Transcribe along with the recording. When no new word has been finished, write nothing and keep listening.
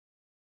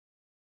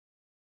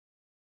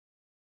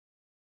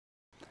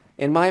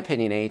In my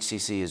opinion,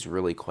 AHCC is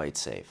really quite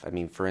safe. I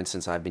mean, for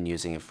instance, I've been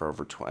using it for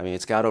over 20, I mean,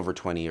 it's got over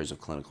 20 years of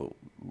clinical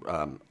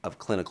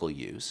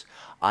use.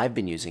 I've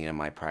been using it in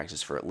my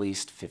practice for at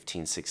least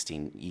 15,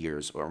 16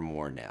 years or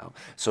more now.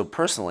 So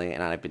personally,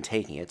 and I've been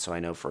taking it, so I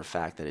know for a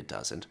fact that it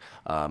doesn't,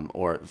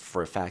 or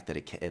for a fact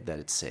that that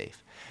it's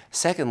safe.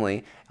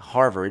 Secondly,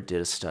 Harvard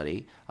did a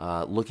study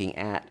looking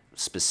at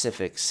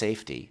specific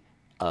safety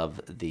of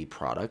the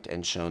product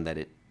and shown that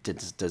it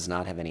does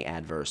not have any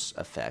adverse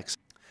effects.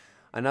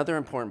 Another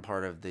important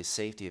part of the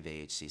safety of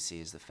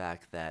AHCC is the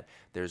fact that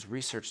there's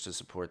research to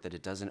support that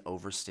it doesn't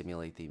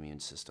overstimulate the immune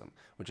system,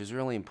 which is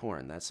really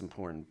important. That's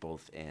important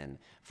both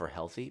for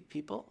healthy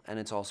people, and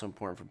it's also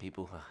important for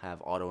people who have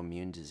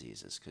autoimmune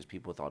diseases, because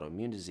people with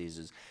autoimmune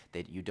diseases,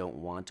 that you don't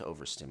want to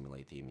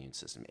overstimulate the immune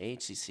system.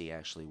 AHCC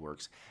actually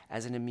works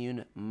as an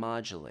immune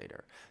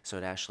modulator, so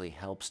it actually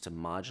helps to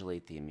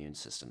modulate the immune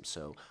system.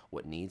 So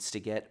what needs to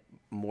get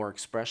more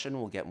expression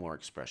will get more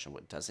expression.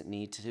 What doesn't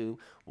need to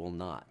will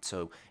not.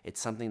 So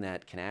it's something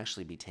that can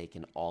actually be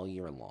taken all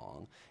year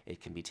long. It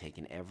can be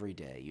taken every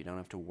day. You don't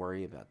have to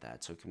worry about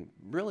that. So it can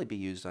really be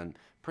used on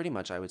pretty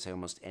much, I would say,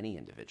 almost any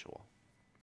individual.